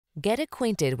Get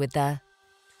acquainted with the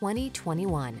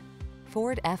 2021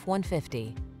 Ford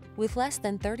F-150. With less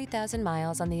than 30,000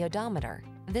 miles on the odometer,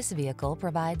 this vehicle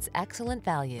provides excellent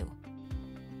value.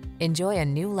 Enjoy a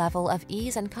new level of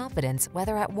ease and confidence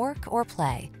whether at work or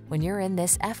play when you're in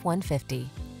this F-150.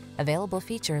 Available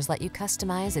features let you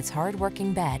customize its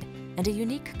hard-working bed, and a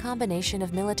unique combination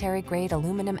of military-grade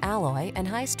aluminum alloy and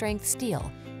high-strength steel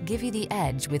give you the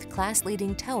edge with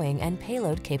class-leading towing and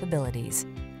payload capabilities.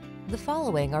 The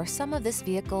following are some of this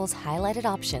vehicle's highlighted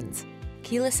options: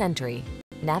 keyless entry,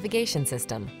 navigation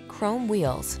system, chrome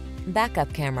wheels,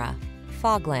 backup camera,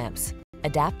 fog lamps,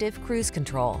 adaptive cruise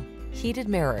control, heated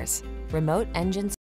mirrors, remote engine